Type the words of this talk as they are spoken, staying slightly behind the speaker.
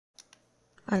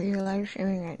Are you live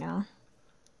streaming right now?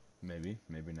 Maybe,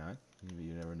 maybe not.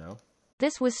 You never know.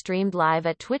 This was streamed live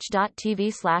at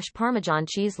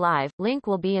twitch.tv/parmesancheese live. Link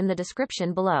will be in the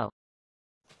description below.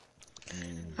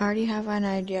 I already have an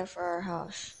idea for our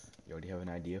house. You already have an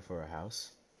idea for a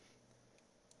house?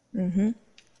 Mm-hmm.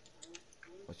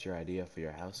 What's your idea for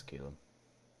your house, Caleb?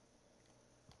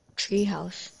 Tree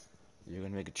house. You're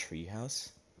gonna make a tree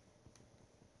house?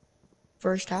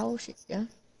 First house, yeah.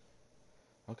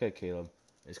 Okay, Caleb.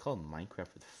 It's called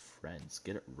Minecraft with Friends.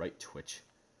 Get it right, Twitch.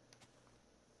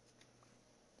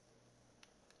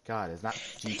 God, it's not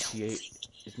GTA.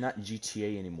 It's not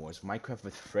GTA anymore. It's Minecraft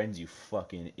with Friends, you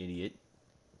fucking idiot.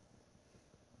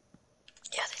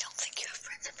 Yeah, they don't think you have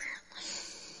friends apparently.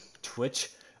 Twitch?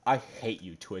 I hate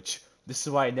you, Twitch. This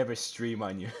is why I never stream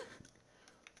on you.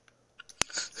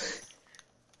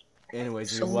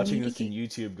 Anyways, if you're watching this on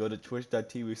YouTube, go to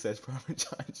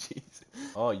twitch.tv/parmesancheese.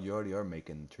 Oh, you already are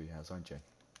making the treehouse, aren't you?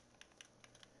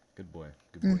 Good boy.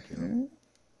 Good boy, Caleb.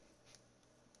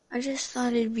 I just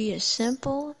thought it'd be a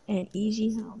simple and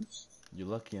easy house. You're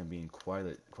lucky I'm being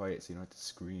quiet so you don't have to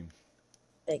scream.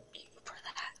 Thank you for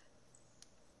that.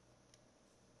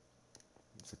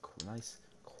 It's a nice,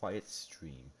 quiet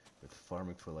stream with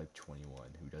Farming for Life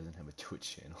 21, who doesn't have a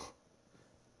Twitch channel.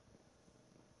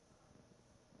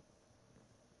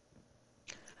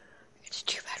 It's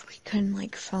too bad we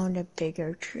couldn't, found a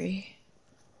bigger tree.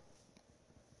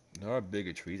 There are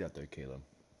bigger trees out there, Caleb.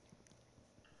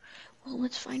 Well,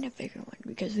 let's find a bigger one,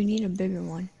 because we need a bigger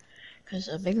one. Because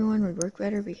a bigger one would work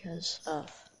better because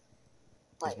of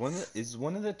life. Is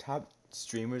one of the top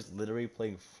streamers literally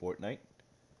playing Fortnite?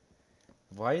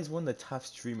 Why is one of the top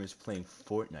streamers playing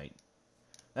Fortnite?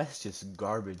 That's just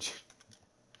garbage.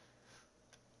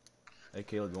 Hey,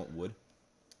 Caleb, you want wood?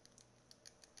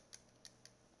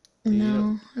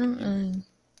 No,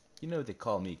 You know what they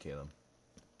call me, Caleb.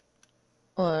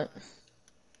 What?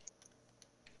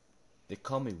 They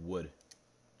call me Wood.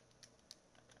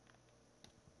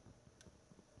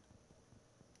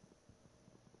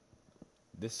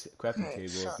 This crafting table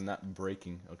is not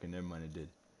breaking. Okay, never mind, it did.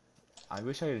 I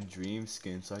wish I had a dream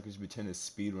skin so I could just pretend to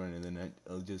speedrun and then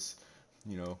I'll just,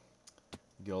 you know,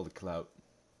 get all the clout.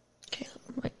 Okay,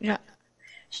 yeah.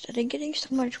 Instead of getting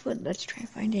so much wood, let's try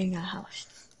finding a house.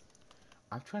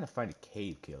 I'm trying to find a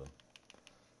cave, Caleb.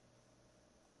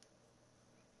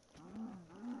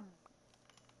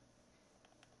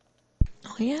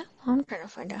 Oh yeah? Well, I'm trying to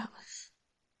find a house.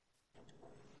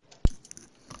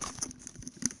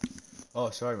 Oh,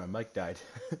 sorry, my mic died.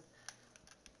 What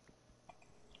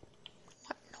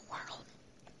in the world?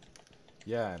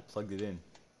 Yeah, I plugged it in.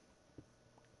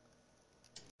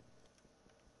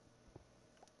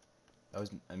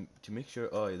 To make sure.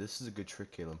 Oh, yeah, this is a good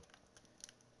trick, Caleb.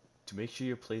 To make sure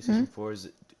your PlayStation 4 is.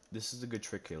 This is a good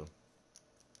trick, Caleb.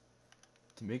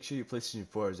 To make sure your PlayStation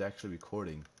 4 is actually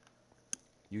recording,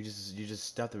 you just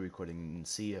stop the recording and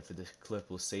see if the clip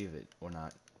will save it or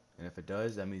not. And if it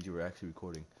does, that means you were actually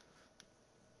recording.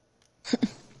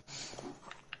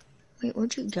 Wait,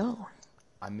 where'd you go?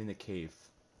 I'm in a cave.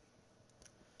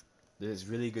 There's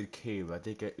really good cave. I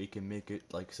think we can make it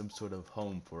like some sort of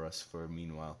home for us for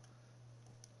meanwhile.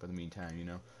 For the meantime, you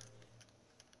know.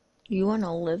 You want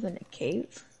to live in a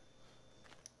cave?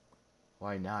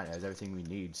 Why not? It has everything we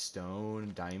need.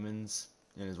 Stone, diamonds,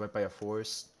 and it's right by a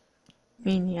forest. I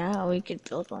mean, yeah, we could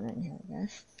build one in here, I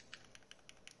guess.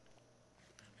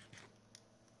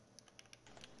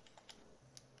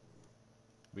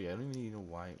 But yeah, I don't even know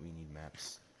why we need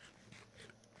maps.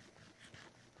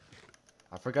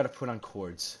 I forgot to put on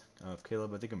cords.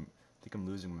 Caleb, I think I'm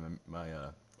losing my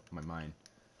mind.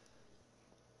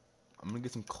 I'm gonna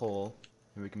get some coal,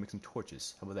 and we can make some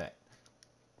torches. How about that?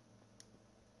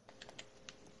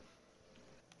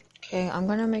 Okay, I'm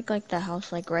gonna make the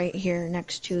house right here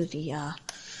next to the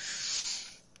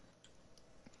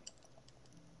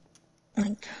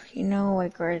where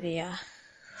the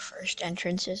first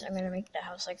entrance is. I'm gonna make the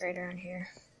house right around here.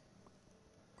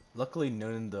 Luckily,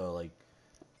 none of the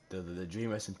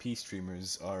Dream SMP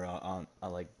streamers are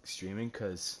streaming,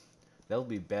 cause that would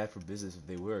be bad for business if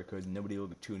they were, cause nobody will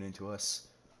tune into us.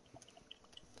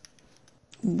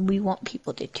 We want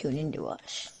people to tune into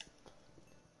us.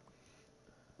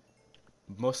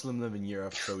 Most of them live in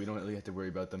Europe, so we don't really have to worry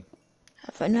about them.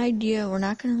 I have an idea. We're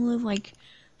not gonna live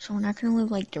so we're not gonna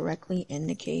live directly in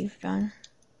the cave, John.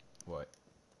 What?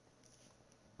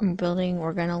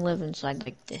 We're gonna live inside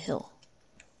the hill.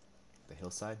 The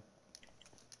hillside?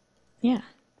 Yeah.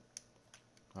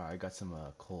 Alright, I got some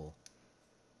coal.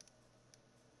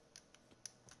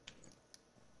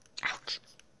 Ouch.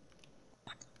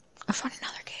 I found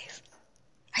another cave.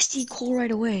 I see coal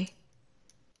right away.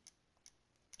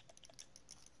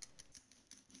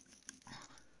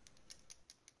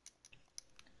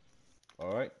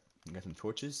 Alright, you got some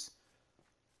torches?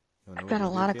 You know I've what got a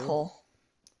we'll do, lot of Caleb? coal.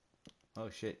 Oh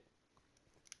shit.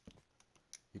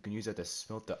 You can use that to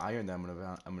smelt the iron that I'm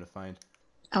gonna find.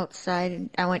 Outside,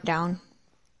 I went down.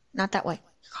 Not that way.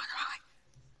 You're going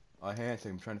the wrong way. Oh, hang on a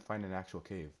second. I'm trying to find an actual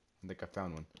cave. I think I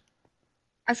found one.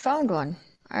 I found one.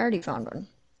 I already found one.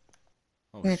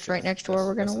 Oh And it's shit. right next to where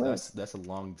we're gonna live. That's a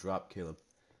long drop, Caleb.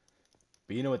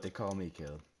 But you know what they call me,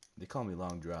 Caleb? They call me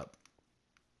long drop.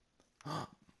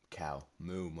 Cow.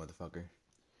 Moo, motherfucker.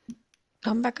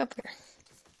 Come back up here.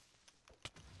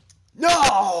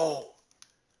 No!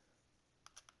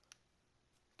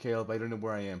 Caleb, I don't know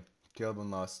where I am. Caleb, I'm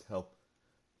lost. Help.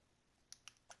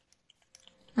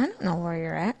 I don't know where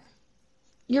you're at.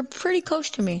 You're pretty close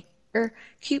to me. No,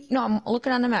 I'm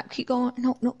looking on the map. Keep going.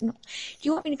 No, no, no. Do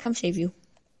you want me to come save you?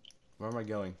 Where am I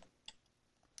going?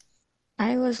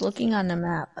 I was looking on the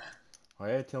map.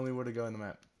 Alright, tell me where to go on the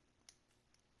map.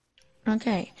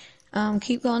 Okay.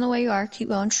 Keep going the way you are. Keep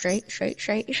going straight, straight,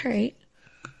 straight, straight.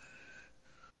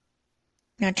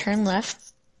 Now turn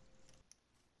left.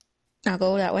 Now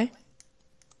go that way.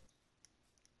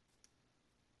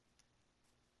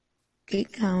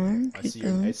 Keep going. I Keep see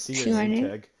going. your my name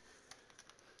tag.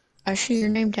 I see your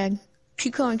name tag.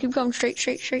 Keep going, straight,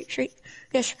 straight, straight, straight.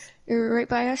 Yes, you're right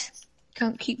by us.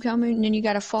 Keep coming, and then you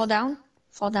gotta fall down,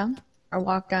 or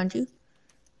walk down too.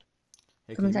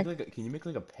 Hey, Come can you make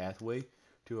like a pathway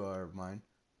to our mine?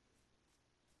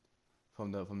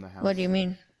 From the house? What do you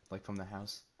mean? Like from the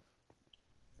house?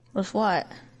 With what?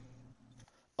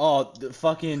 Oh, the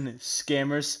fucking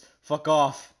scammers. Fuck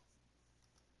off.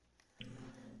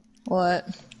 What?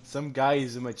 Some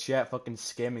guys in my chat fucking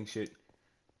scamming shit.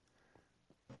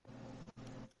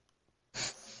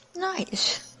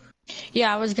 Nice.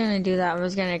 Yeah, I was gonna do that. I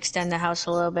was gonna extend the house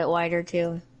a little bit wider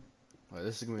too. Alright,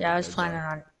 this is gonna be Yeah, I the was beds planning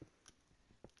are. on.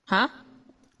 Huh?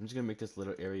 I'm just gonna make this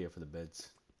little area for the beds.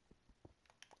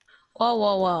 Whoa,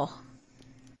 whoa, whoa.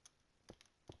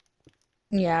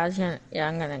 Yeah,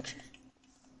 I'm gonna.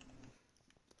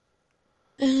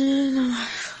 And I'm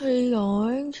actually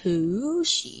going to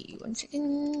see. 1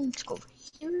 second. Let's go over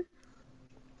here.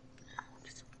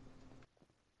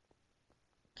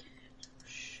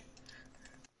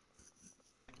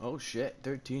 Oh shit,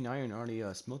 13 iron already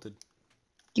smelted.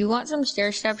 Do you want some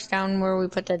stair steps down where we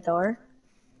put the door?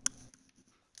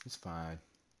 It's fine.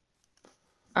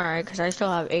 Alright, because I still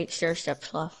have 8 stair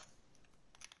steps left.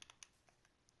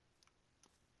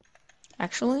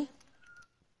 Actually,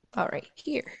 about right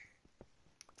here.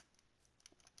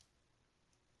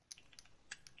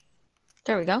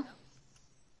 There we go.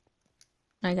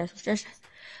 I got some stairs.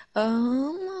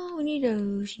 We need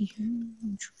to see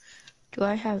here. Do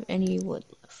I have any wood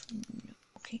left? No.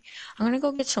 Okay, I'm gonna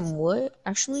go get some wood.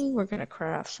 Actually, we're gonna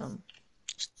craft some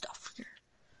stuff here.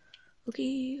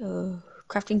 Okay,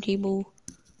 crafting table.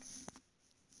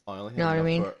 Oh, I only You had know what I enough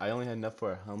mean? I only had enough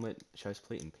for a helmet, chest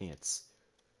plate, and pants.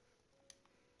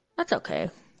 That's okay.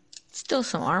 Still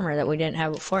some armor that we didn't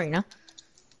have before, you know?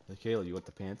 Hey, Kayla, you want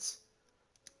the pants?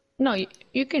 No,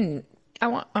 you can.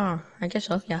 I guess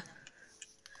so. Yeah.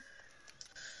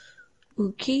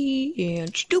 Okay,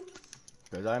 and stoop.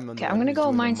 Because I'm the Okay, one I'm gonna who's go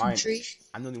doing the mine some mine. trees.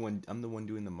 I'm the one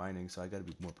doing the mining, so I gotta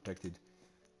be more protected.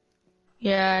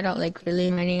 Yeah, I don't like really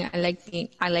mining.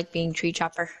 I like being tree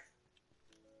chopper.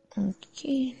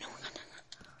 Okay.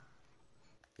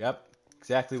 Yep,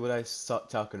 exactly what I saw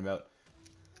talking about.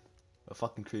 A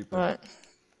fucking creeper. What?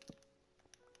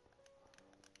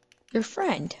 Your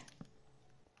friend.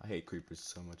 I hate creepers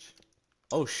so much.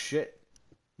 Oh shit!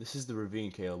 This is the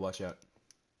ravine, Kayla. Watch out.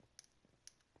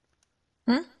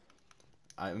 Hmm?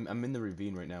 I'm in the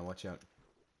ravine right now. Watch out.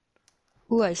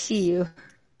 Ooh, I see you.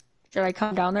 Should I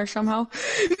come down there somehow?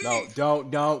 No,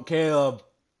 don't, Caleb.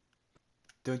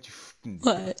 Don't you?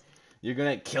 What? You're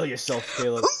gonna kill yourself,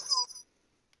 Caleb.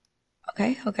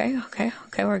 Okay.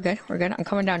 We're good. I'm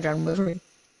coming down, John. Move me.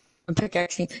 I'm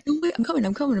pickaxing. No, wait, I'm coming.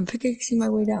 I'm pickaxing my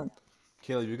way down.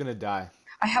 Caleb, you're gonna die.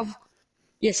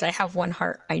 Yes, I have 1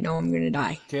 heart. I know I'm gonna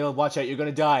die. Caleb, watch out. You're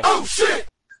gonna die. Oh shit!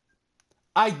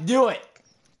 I knew it.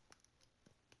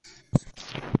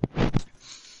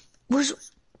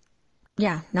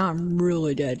 Yeah, now I'm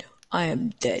really dead. I am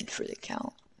dead for the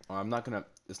count. Oh, I'm not gonna.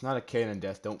 It's not a cannon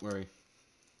death. Don't worry.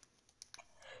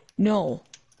 No,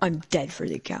 I'm dead for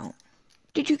the count.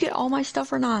 Did you get all my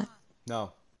stuff or not?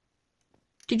 No.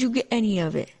 Did you get any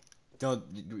of it? Don't.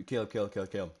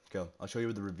 Caleb. I'll show you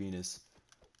where the ravine is.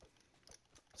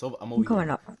 So I'm I'm over coming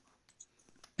here. up.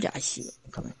 Yeah, I see it.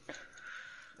 I'm coming.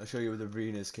 I'll show you where the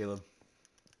ravine is, Caleb.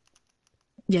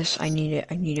 Yes, I need it.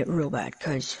 I need it real bad,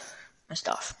 cause my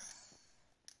stuff.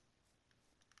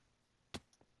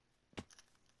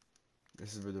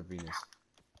 This is where the ravine is.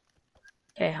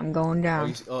 Okay, I'm going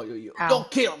down. Yo, Ow.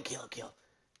 kill him.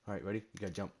 All right, ready? You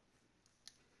gotta jump.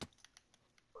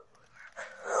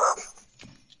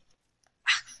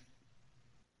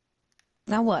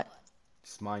 Now what?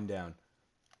 Just mine down.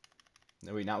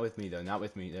 No, wait, not with me though. Not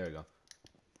with me. There we go.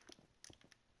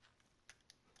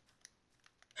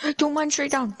 Don't mine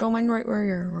straight down. Don't mine right where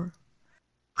you're.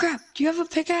 Crap, do you have a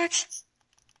pickaxe?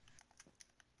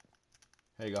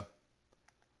 There you go.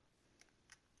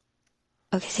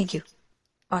 Okay, thank you.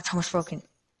 Oh, it's almost broken.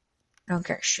 I don't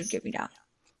care. It should get me down.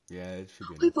 Yeah, it should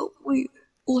be Wait, enough. but wait.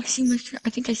 Oh, I see my crap. I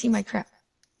think I see my crap.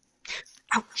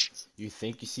 Ouch. You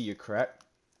think you see your crap?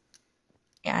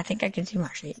 Yeah, I think I can see my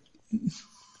shit.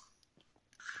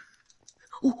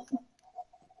 Ooh,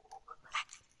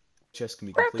 Chest can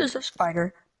be crap, complete. there's a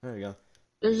spider. There you go.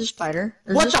 There's a spider.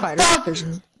 There's What a the spider. fuck? There's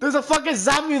a... There's a fucking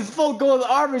zombie with full gold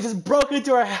armor just broke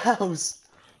into our house.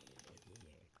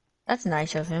 That's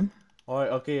nice of him.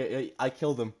 Alright, okay, I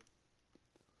killed him.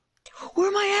 Where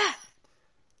am I at?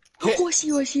 Hey, Oh, I see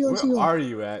you, I see you, I see where you. are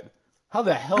you at? How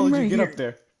the hell I'm did you right get here. up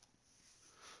there?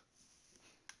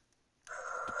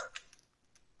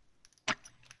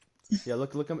 Yeah,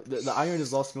 look, the iron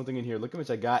is lost something in here. Look how much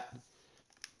I got.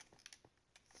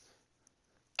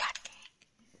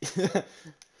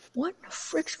 What the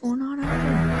frick's going on out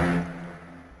there?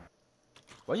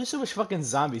 Why are there so much fucking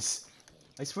zombies?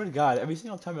 I swear to God, every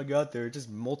single time I go out there, it's just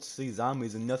mostly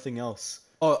zombies and nothing else.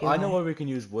 Oh, I know what we can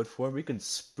use wood for. We can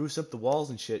spruce up the walls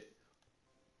and shit.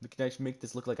 We can actually make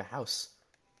this look like a house.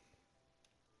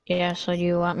 Yeah, so do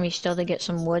you want me still to get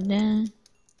some wood then?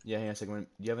 Yeah, hang on a second.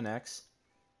 Do you have an axe?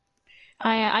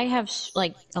 I have,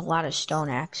 like, a lot of stone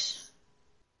axe.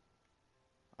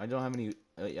 I don't have any.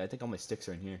 I think all my sticks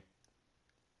are in here.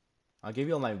 I'll give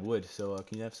you all my wood. So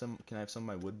can you have some? Can I have some of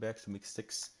my wood back to make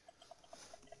sticks?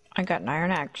 I got an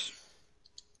iron axe.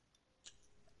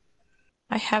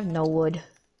 I have no wood.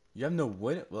 You have no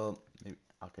wood? Well, maybe.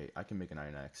 Okay, I can make an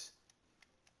iron axe.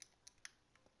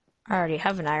 I already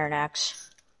have an iron axe.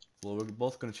 Well, we're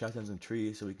both gonna chop down some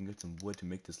trees so we can get some wood to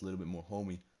make this a little bit more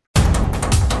homey.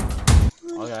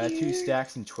 Oh, yeah, I have 2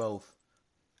 stacks and 12.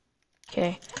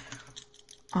 Okay.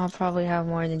 I'll probably have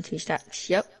more than 2 stacks.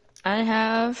 Yep. I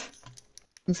have,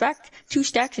 in fact, 2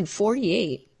 stacks and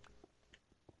 48.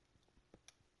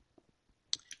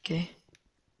 Okay.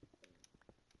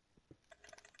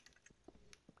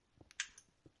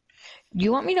 Do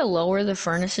you want me to lower the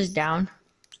furnaces down?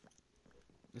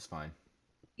 It's fine.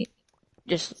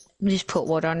 Just put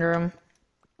wood under them.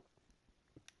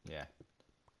 Yeah.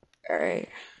 Alright.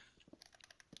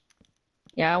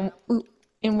 Yeah,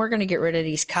 and we're gonna get rid of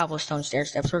these cobblestone stair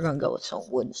steps. We're gonna go with some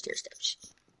wooden stair steps.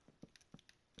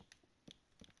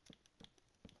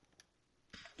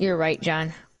 You're right,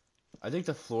 John. I think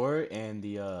the floor and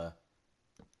the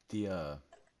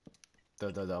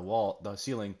wall, the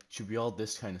ceiling should be all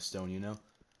this kind of stone. You know?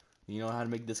 You know how to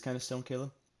make this kind of stone,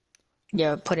 Caleb?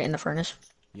 Yeah, put it in the furnace.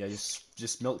 Yeah,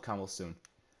 just melt cobblestone.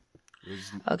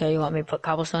 Okay, you want me to put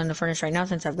cobblestone in the furnace right now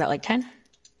since I've got like 10?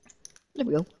 There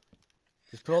we go.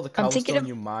 Just put all the I'm thinking cobblestone of-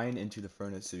 you mine into the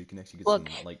furnace so you can actually get Look,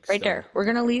 some like right stone. there. We're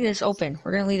gonna leave this open.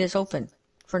 We're gonna leave this open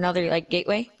for another like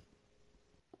gateway.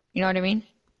 You know what I mean?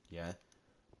 Yeah.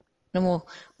 Then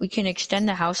we can extend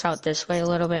the house out this way a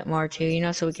little bit more too, you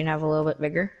know, so we can have a little bit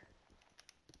bigger.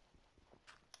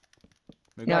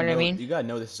 You know what I mean? You gotta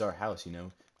know this is our house, you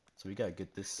know. So we gotta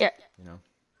get this. Yeah. You know.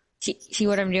 See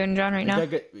what I'm doing, John, right now?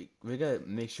 We gotta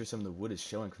make sure some of the wood is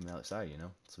showing from the outside, you know,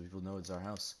 so people know it's our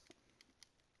house.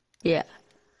 Yeah.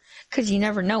 Cause you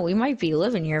never know. We might be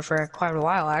living here for quite a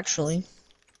while, actually.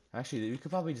 Actually, we could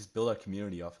probably just build our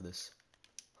community off of this.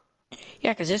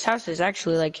 Yeah, cause this house is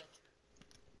actually like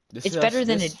This It's house, better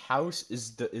than this a- house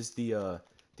is the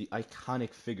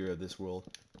iconic figure of this world.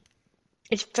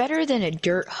 it's better than a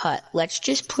dirt hut. Let's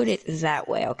just put it that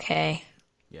way, okay?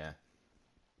 Yeah.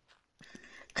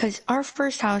 Cause our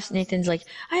first house, Nathan's like,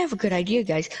 I have a good idea,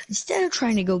 guys. Instead of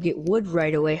trying to go get wood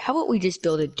right away, how about we just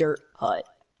build a dirt hut?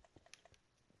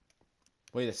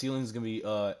 Wait, the ceiling's gonna be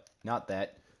not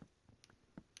that.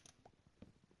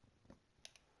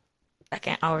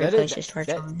 I'll replace this torch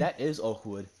on. That is oak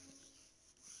wood.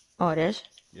 Oh, it is?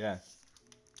 Yeah.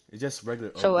 It's just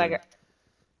regular oak So wood.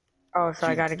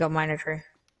 I gotta go mine a tree.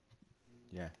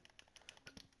 Yeah.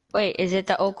 Wait, is it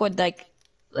the oak wood like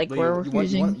Wait, we're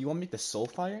using? you want to make the soul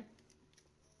fire?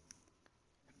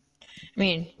 I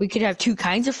mean, we could have 2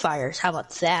 kinds of fires. How about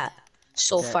that?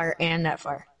 Soul Okay. fire and that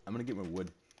fire. I'm gonna get more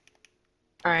wood.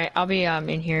 Alright, I'll be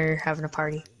in here having a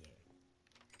party.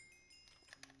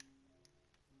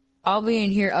 I'll be in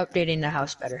here updating the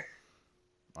house better.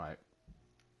 Alright.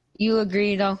 You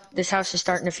agree though? This house is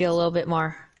starting to feel a little bit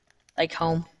more like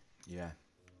home. Yeah.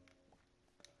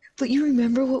 But you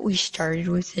remember what we started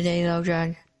with today, though,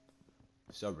 John?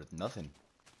 Started with nothing.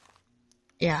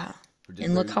 Yeah. We're just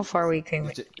And look very- how far we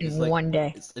came in one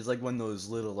day. It's like one of those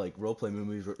little like roleplay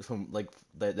movies from like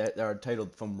that are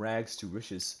titled "From Rags to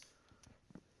Riches."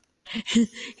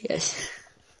 Yes.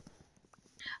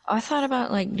 I thought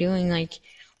about like doing like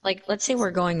let's say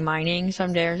we're going mining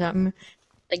someday or something.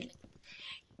 Like,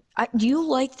 do you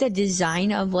like the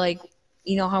design of like,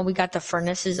 you know how we got the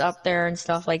furnaces up there and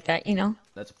stuff like that? You know,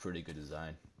 That's a pretty good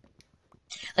design.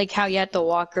 like how you have to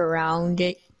walk around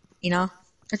it. You know,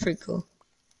 that's pretty cool.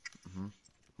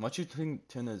 Why don't you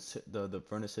turn the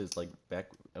furnaces like back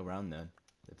around then,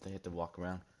 if they had to walk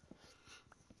around?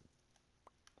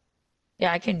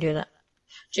 Yeah, I can do that.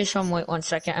 Just wait 1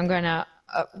 second. I'm gonna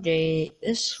update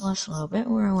this last little bit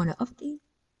where I want to update.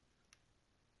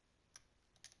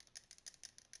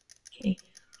 Okay.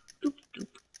 Doop, doop,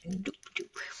 and doop, doop.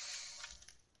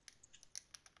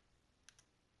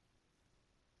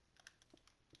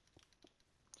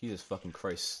 Jesus fucking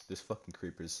Christ, this fucking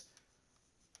creepers.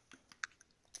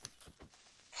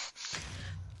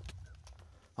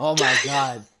 Oh my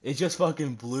god, it just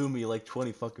fucking blew me like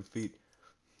 20 fucking feet.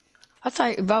 I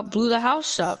thought you about blew the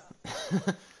house up.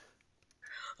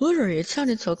 Literally, it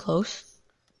sounded so close.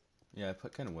 Yeah,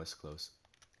 it kind of was close.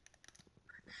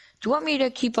 Do you want me to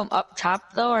keep them up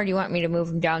top though, or do you want me to move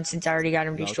them down since I already got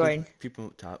them No, destroyed? keep them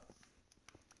up top.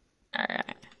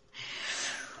 Alright.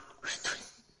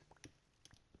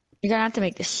 You're gonna have to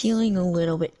make the ceiling a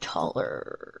little bit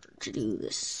taller to do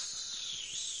this.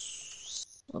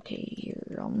 Okay, here.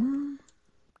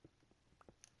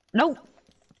 No!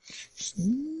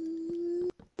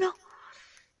 No!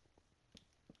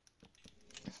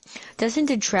 Doesn't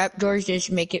the trapdoors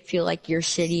just make it feel like your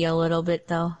city a little bit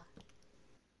though?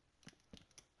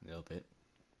 A little bit.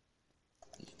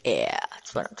 Yeah,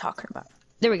 that's what I'm talking about.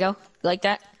 There we go. You like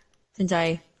that? Since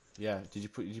I... Yeah, did you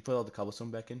put all the cobblestone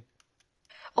back in?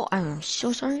 Oh, I'm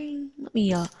so sorry. Let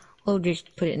me, we'll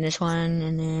just put it in this one,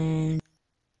 and then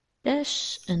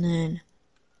this, and then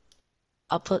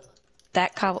I'll put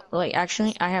that like,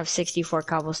 actually, I have 64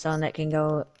 cobblestone that can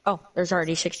go... Oh, there's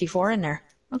already 64 in there.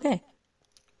 Okay.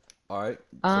 Alright,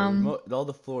 so all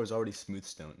the floor is already smooth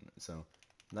stone, so...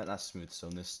 Not smooth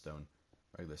stone, this stone.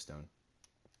 Regular stone.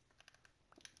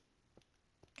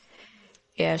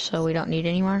 Yeah, so we don't need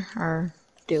any more, or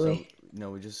do we?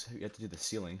 No, we have to do the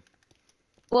ceiling.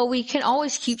 Well, we can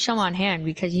always keep some on hand,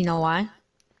 because you know why?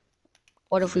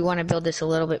 What if we want to build this a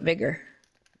little bit bigger?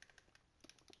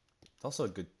 It's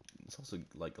also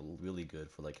like really good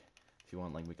for like if you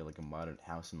want like make like a modern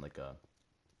house in like a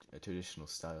traditional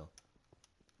style.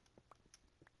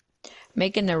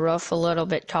 Making the roof a little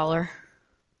bit taller.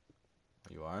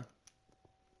 You are?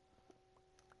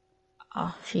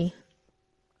 Oh, see.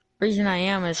 Reason I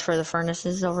am is for the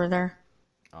furnaces over there.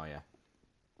 Oh yeah.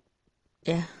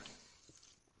 Yeah.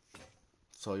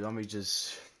 So you want me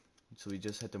so we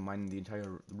just had to mine the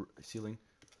entire ceiling?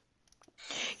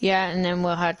 Yeah, and then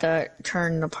we'll have to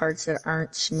turn the parts that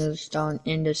aren't smooth stone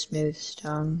into smooth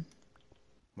stone.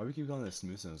 Why do we keep calling it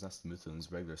smooth stone? It's not smooth stone,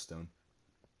 it's regular stone.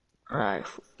 Alright,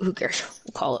 who cares?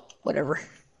 We'll call it whatever.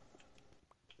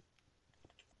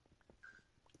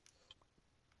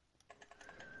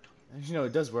 Actually, no,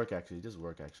 it does work actually.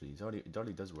 It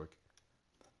already does work.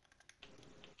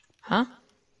 Huh?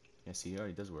 Yeah, see, it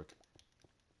already does work.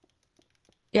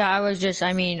 Yeah,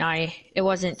 it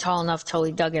wasn't tall enough till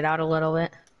we dug it out a little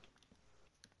bit.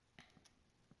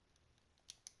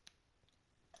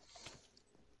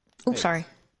 Oops, Hey. sorry.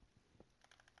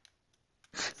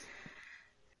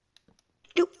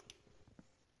 Doop.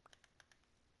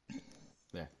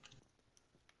 There.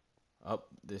 Oh,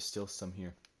 there's still some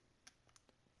here.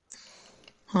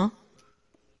 Huh?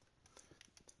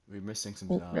 We're missing some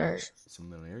little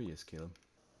areas, Caleb.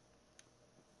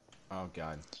 Oh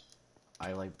god. I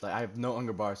have no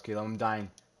hunger bars, Caleb. I'm dying.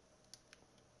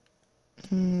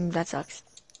 That sucks.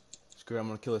 Screw it, I'm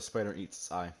gonna kill a spider and eat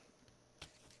its eye.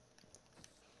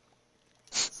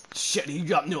 Shit, you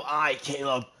got no eye,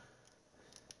 Caleb!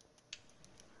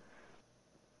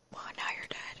 Oh, now you're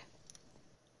dead.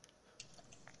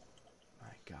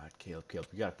 My god, Caleb,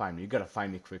 you gotta find me. You gotta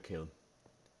find me quick, Caleb.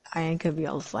 I ain't gonna be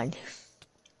able to find you.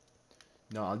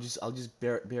 No, I'll just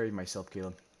bury myself,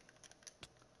 Caleb.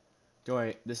 Don't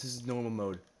worry, this is normal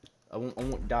mode. I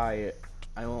won't die.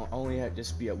 I'll only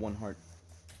just be at 1 heart.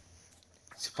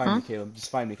 Just find me, Caleb. Just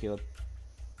find me, Caleb.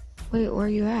 Wait, where are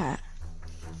you at?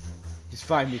 Just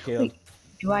find me, Caleb. Wait,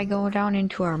 do I go down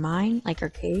into our mine, like our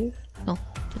cave? No,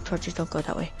 the torches don't go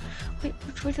that way. Wait,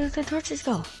 which way do the torches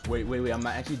go? Wait, I'm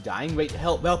not actually dying. Wait,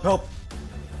 help!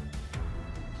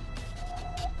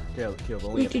 Caleb,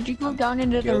 only Wait, did you go down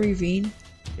into the ravine?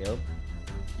 Caleb?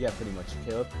 Yeah, pretty much.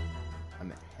 Caleb?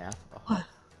 I'm at half a heart. What?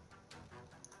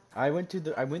 I went to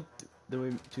the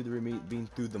being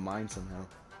through the mine somehow.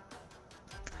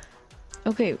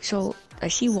 Okay, so I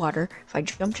see water. If I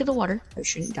jump to the water, I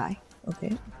shouldn't die.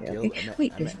 Okay, okay, Caleb, okay.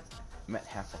 Wait, there's... I'm at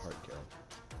half a heart, Caleb.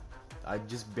 I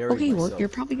just buried Okay, myself. well, you're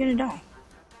probably gonna die.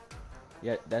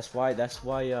 Yeah, that's why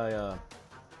I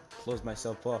closed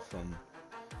myself off from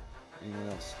anyone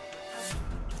else.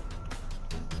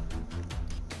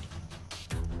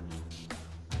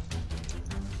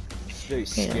 It's very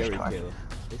Okay, there's scary, tar. Caleb.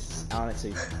 This is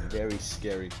honestly very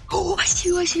scary. Oh, I see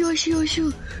you, I see you, I see you, I see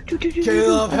you. Caleb,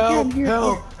 Okay, help! I'm here.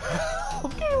 Help!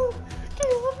 Help! Caleb!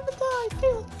 Caleb, I'm gonna die!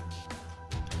 Caleb!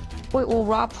 Wait, will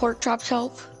raw pork chops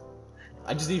help?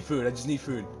 I just need food. I just need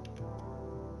food.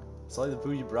 Saw the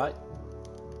food you brought?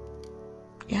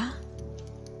 Yeah?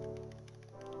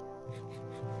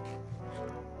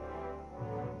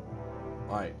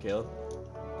 Alright, Caleb.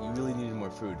 You really needed more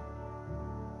food.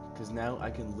 Because now I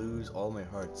can lose all my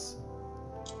hearts.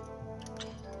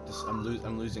 I'm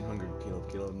losing hunger, Caleb.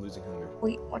 Caleb, I'm losing hunger.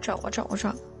 Wait, watch out, watch out, watch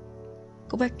out.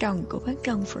 Go back down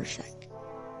for a sec.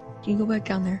 Can you go back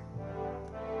down there?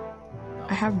 No,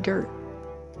 I have dirt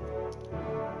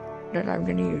that I'm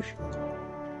gonna use.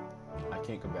 I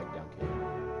can't go back down, Caleb.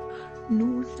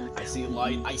 No, it's not. I see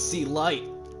light. I see light.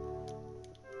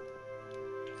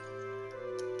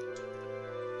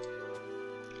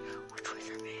 Which way's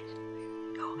our base?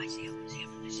 No, I see him, I see him,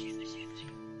 I see him, I see him, I see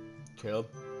him. Caleb?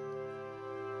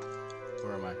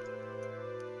 Where am I?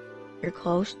 You're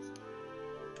close.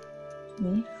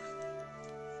 Me?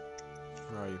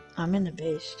 Where are you? I'm in the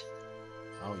base.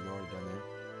 Oh, you're already down there.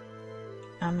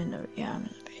 I'm in the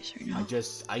base right now.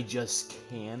 I just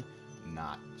can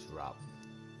not drop.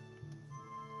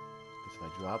 If I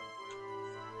drop,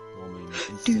 it will mean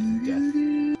instant death.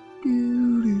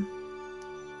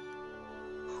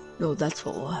 No, that's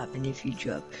what will happen if you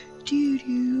jump.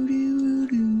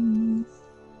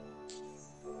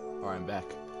 Alright, I'm back.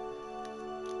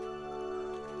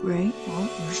 Right, well,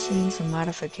 we're seeing some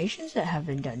modifications that have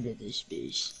been done to this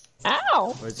base.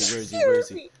 Ow! Where is he? Where is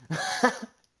he? Where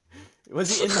is he?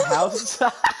 Was he in the house?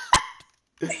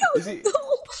 Is he?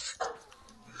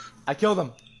 I killed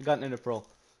him. I got an ender pearl.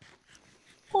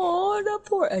 Oh, that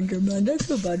poor Enderman. I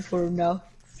feel bad for him now.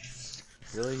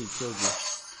 Really? He killed you.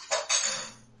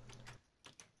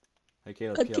 Hey,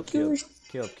 Caleb, I Caleb, think Caleb, yours-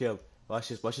 Caleb. Watch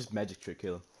this magic trick,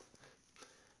 Caleb.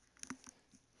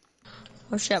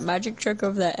 What's that magic trick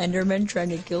of that Enderman trying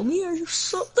to kill me or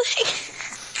something?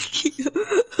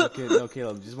 Okay, no,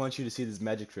 Caleb. Just want you to see this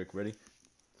magic trick. Ready?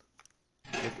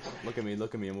 Look at me.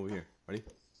 Look at me. I'm over here. Ready?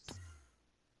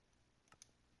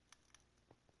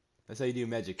 That's how you do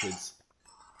magic, kids.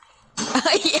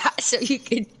 Yeah, so you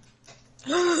can...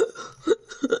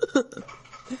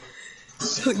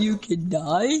 so you can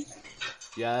die?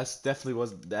 Yeah, that's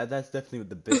definitely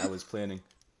the bit I was planning.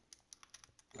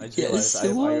 I just Yes,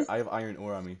 realized I have iron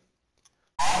ore on me.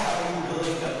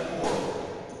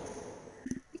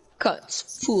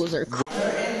 Cuts. Fools are...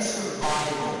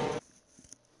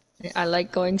 I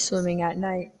like going swimming at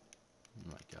night.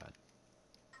 Oh my god.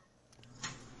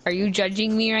 Are you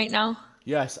judging me right now?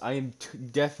 Yes, I am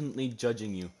definitely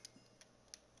judging you.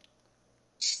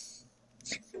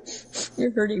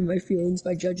 You're hurting my feelings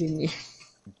by judging me.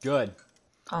 Good.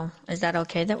 Oh, is that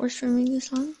okay that we're streaming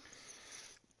this on?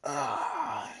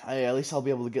 At least I'll be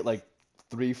able to get like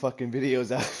 3 fucking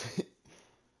videos out of it.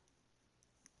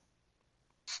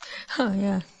 Oh,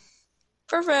 yeah.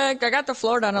 Perfect. I got the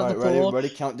floor down of the Alright, pool. ready?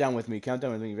 Count down with me. Count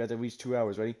down with me. We have to reach 2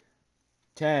 hours. Ready?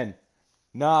 10,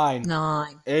 9,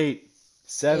 9, 8,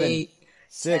 7, 8,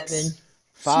 6, 7,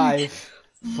 5,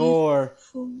 4,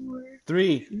 4,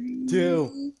 3,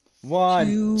 2, 1.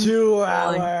 2, 2 1.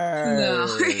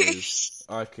 hours.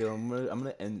 Alright, Caleb, I'm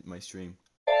gonna end my stream.